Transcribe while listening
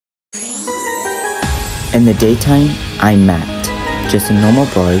In the daytime, I'm Matt, just a normal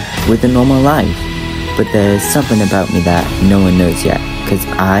boy with a normal life. But there's something about me that no one knows yet, 'cause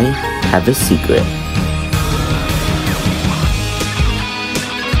I have a secret.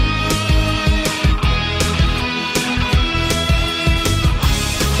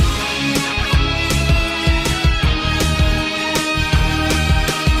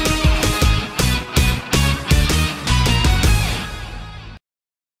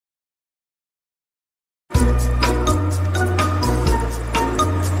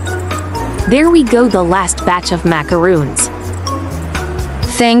 There we go, the last batch of macaroons.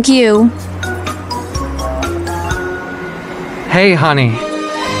 Thank you. Hey, honey.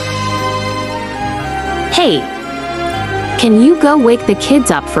 Hey, can you go wake the kids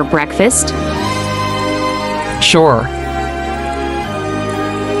up for breakfast? Sure.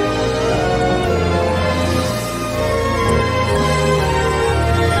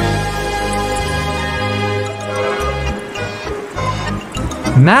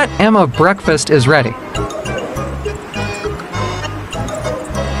 Matt, Emma, breakfast is ready.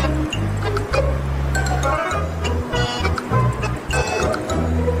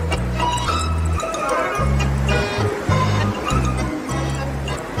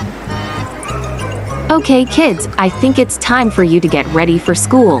 Okay, kids, I think it's time for you to get ready for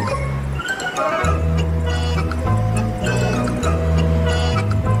school.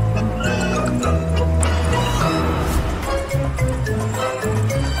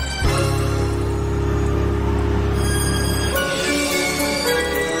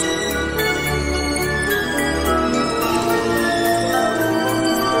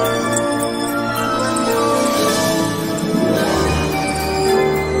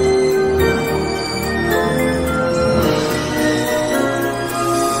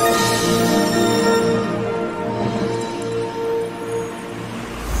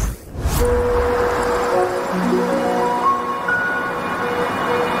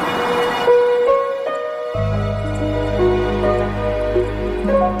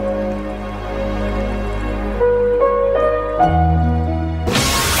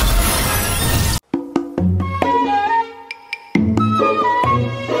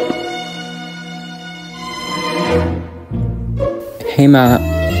 Hey, Matt.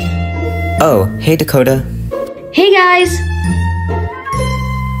 Oh, hey, Dakota. Hey guys!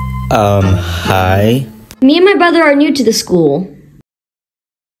 Hi. Me and my brother are new to the school.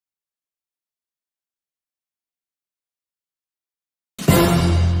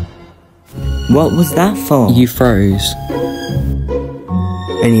 What was that for? You froze.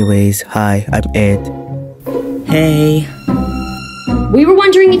 Anyways, hi, I'm Ed. Hey. We were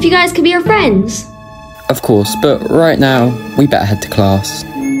wondering if you guys could be our friends. Of course, but right now, we better head to class.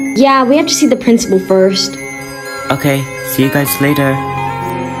 Yeah, we have to see the principal first. Okay, see you guys later.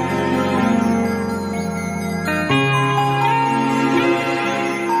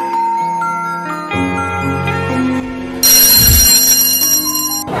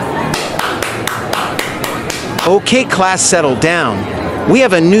 Okay, class, settle down. We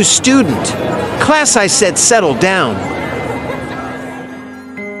have a new student. Class, I said settle down.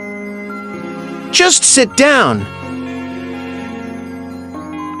 Just sit down.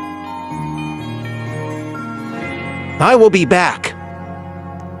 I will be back.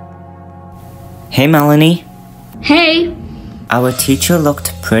 Hey, Melanie. Hey! Our teacher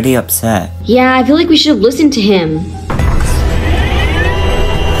looked pretty upset. Yeah, I feel like we should have listened to him.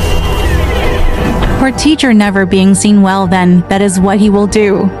 For teacher never being seen well, then that is what he will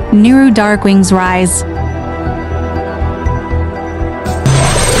do. Niru Darkwing's rise.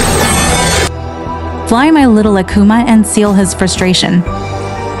 Fly my little Akuma and seal his frustration.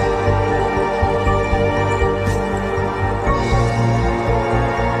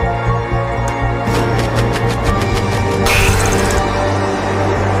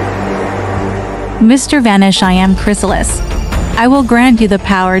 Mr. Vanish, I am Chrysalis. I will grant you the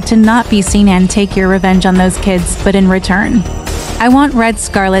power to not be seen and take your revenge on those kids, but in return, I want Red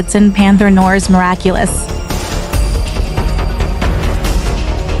Scarlet's and Panther Noir's Miraculous.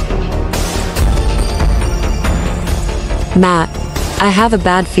 Matt, I have a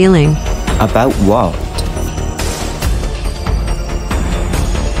bad feeling. About what?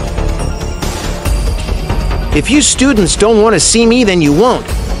 If you students don't want to see me, then you won't.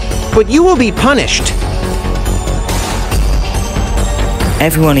 But you will be punished.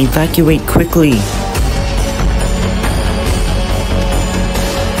 Everyone evacuate quickly.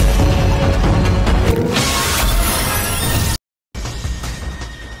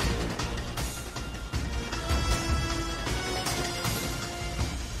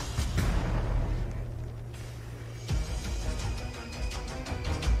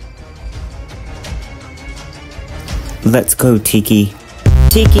 Let's go, Tiki.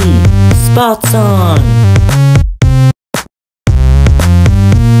 Tiki, spots on!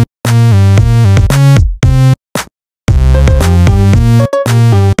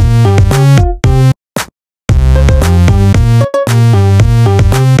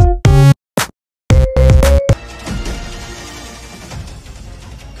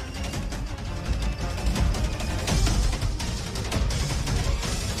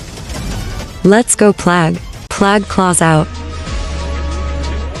 Let's go, Plag. Plag claws out.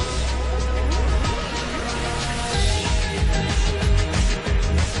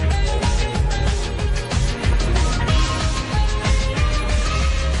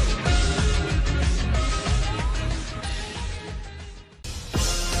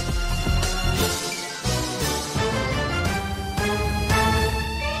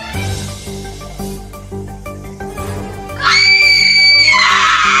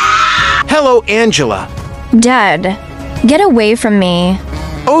 Hello, Angela. Dad, get away from me.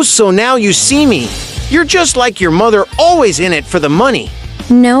 Oh, so now you see me. You're just like your mother, always in it for the money.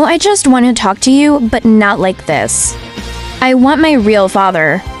 No, I just want to talk to you, but not like this. I want my real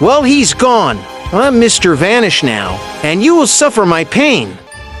father. Well, he's gone. I'm Mr. Vanish now, and you will suffer my pain.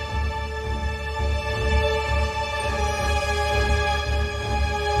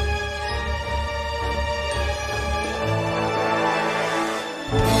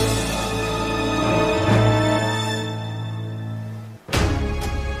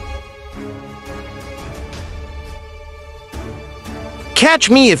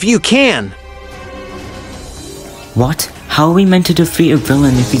 Catch me if you can. What? How are we meant to defeat a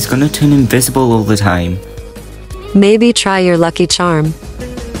villain if he's gonna turn invisible all the time? Maybe try your lucky charm.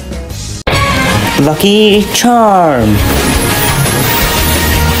 Lucky charm!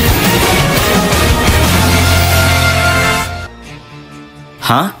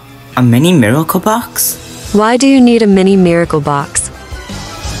 Huh? A mini miracle box? Why do you need a mini miracle box?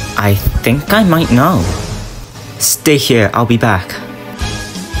 I think I might know. Stay here, I'll be back.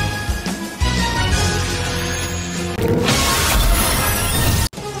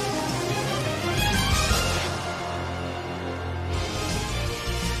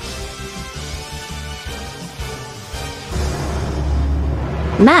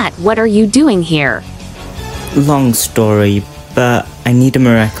 Matt, what are you doing here? Long story, but I need a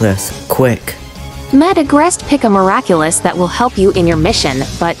Miraculous, quick. Matt, aggressed pick a Miraculous that will help you in your mission,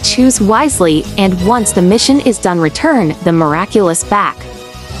 but choose wisely, and once the mission is done, return the Miraculous back.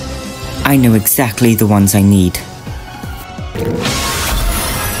 I know exactly the ones I need.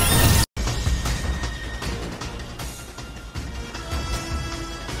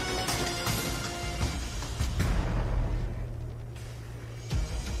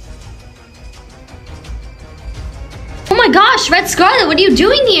 Oh my gosh, Red Scarlet, what are you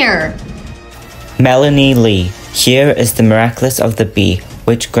doing here? Melanie Lee, here is the Miraculous of the Bee,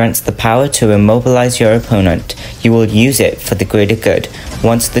 which grants the power to immobilize your opponent. You will use it for the greater good.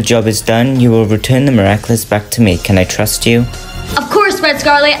 Once the job is done, you will return the Miraculous back to me. Can I trust you? Of course, Red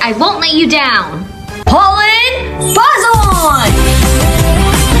Scarlet, I won't let you down. Pollen, buzz on!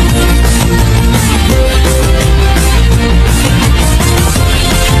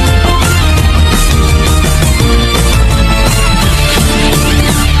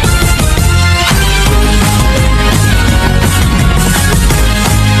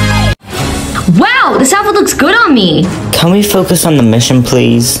 Wow, this outfit looks good on me. Can we focus on the mission,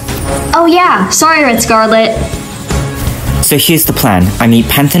 please? Oh yeah, sorry, Red Scarlet. So here's the plan. I meet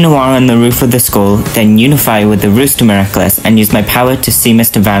Panther Noir on the roof of the school, then unify with the Rooster Miraculous and use my power to see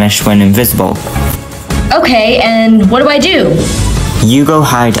Mr. Vanish when invisible. Okay, and what do I do? You go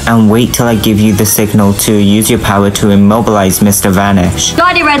hide and wait till I give you the signal to use your power to immobilize Mr. Vanish.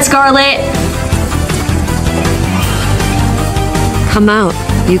 Got it, Red Scarlet. Come out,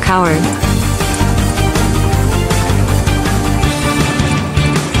 you coward.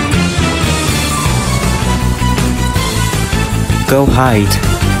 Go hide.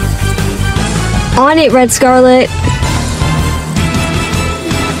 On it, Red Scarlet.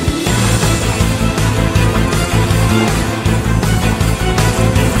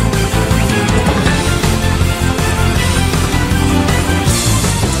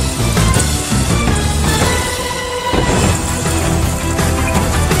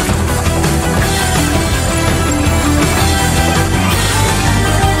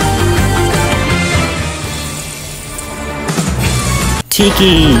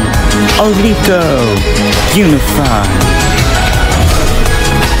 Tiki! Olico! Unify!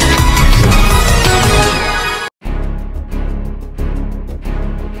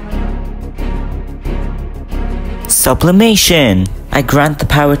 Sublimation! I grant the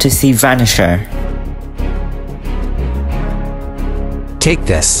power to see Vanisher. take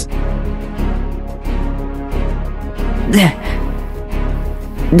this.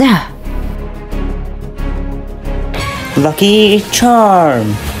 Lucky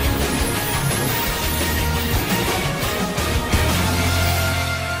charm.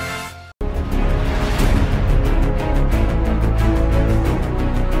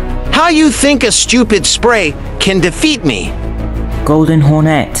 How you think a stupid spray can defeat me? Golden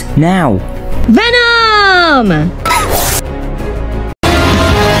Hornet, now. Venom!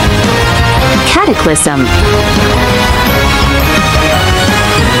 Cataclysm.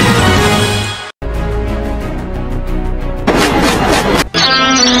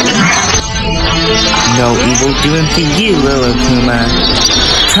 No evil doing for you, Lil Puma.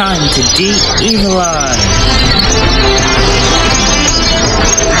 Time to de-evilize.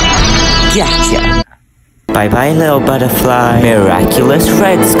 Gotcha. Bye-bye, little butterfly. Miraculous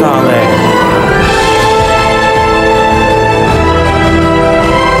Red Scarlet.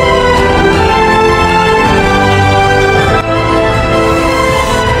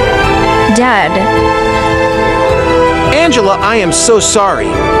 Dad, Angela, I am so sorry.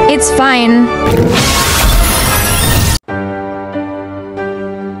 it's fine.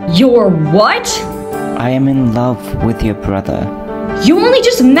 You're what? I am in love with your brother. You only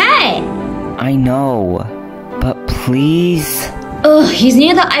just met! I know, but please... Ugh, he's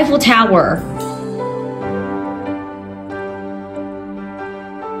near the Eiffel Tower.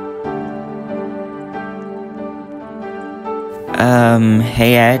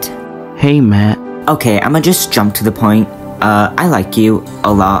 Hey Ed? Hey, Matt. Okay, I'ma just jump to the point. I like you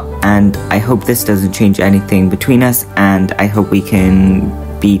a lot, and I hope this doesn't change anything between us, and I hope we can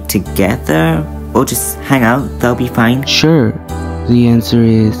be together, or just hang out, that'll be fine. Sure. The answer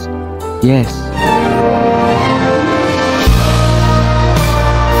is yes.